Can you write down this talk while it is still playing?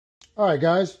All right,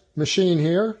 guys, machine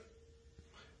here.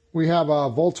 We have a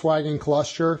Volkswagen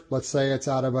cluster. Let's say it's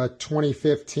out of a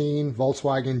 2015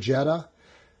 Volkswagen Jetta.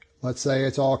 Let's say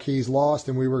it's all keys lost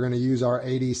and we were going to use our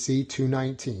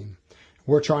ADC-219.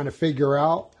 We're trying to figure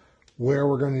out where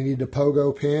we're going to need to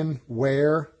pogo pin,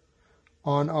 where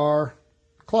on our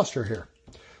cluster here.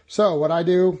 So what I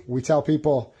do, we tell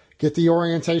people, get the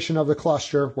orientation of the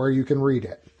cluster where you can read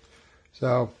it.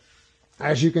 So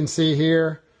as you can see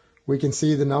here, we can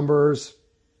see the numbers.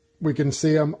 We can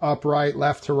see them upright,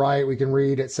 left to right. We can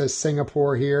read, it says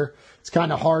Singapore here. It's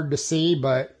kind of hard to see,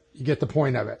 but you get the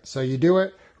point of it. So you do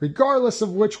it regardless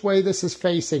of which way this is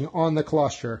facing on the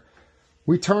cluster.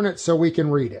 We turn it so we can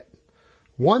read it.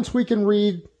 Once we can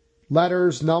read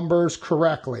letters, numbers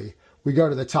correctly, we go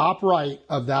to the top right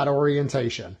of that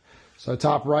orientation. So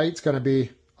top right's going to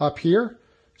be up here.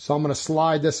 So I'm going to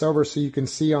slide this over so you can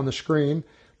see on the screen.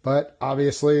 But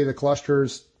obviously the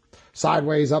cluster's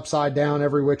sideways, upside down,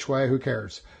 every which way, who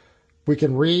cares? We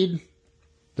can read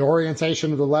the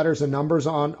orientation of the letters and numbers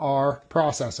on our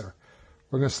processor.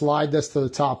 We're going to slide this to the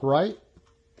top right.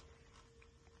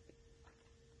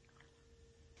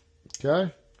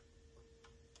 Okay.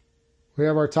 We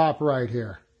have our top right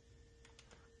here.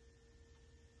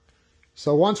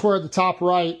 So once we're at the top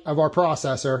right of our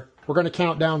processor, we're going to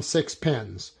count down 6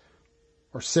 pins,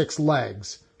 or 6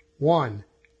 legs. 1,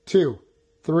 2,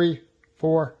 3,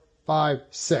 4, 5,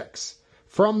 6.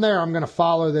 From there, I'm going to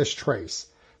follow this trace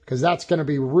because that's going to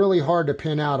be really hard to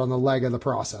pin out on the leg of the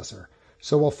processor.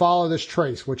 So we'll follow this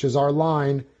trace, which is our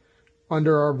line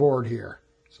under our board here.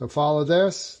 So follow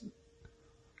this.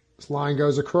 This line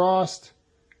goes across,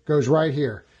 goes right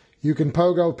here. You can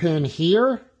pogo pin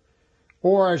here,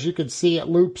 or as you can see, it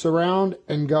loops around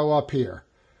and go up here.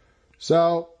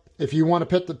 So if you want to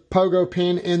put the pogo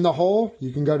pin in the hole,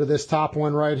 you can go to this top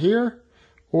one right here,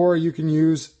 or you can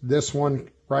use this one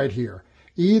right here.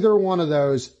 Either one of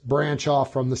those branch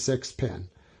off from the 6th pin.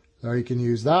 So you can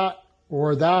use that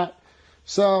or that.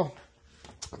 So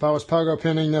if I was pogo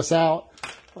pinning this out,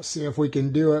 let's see if we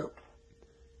can do it.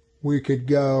 We could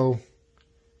go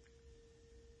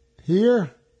here,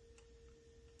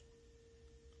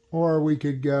 or we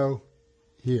could go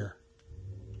here.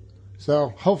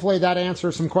 So hopefully that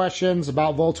answers some questions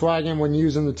about Volkswagen when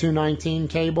using the 219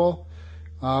 cable,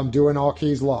 doing all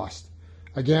keys lost.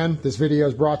 Again, this video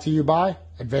is brought to you by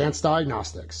Advanced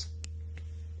Diagnostics.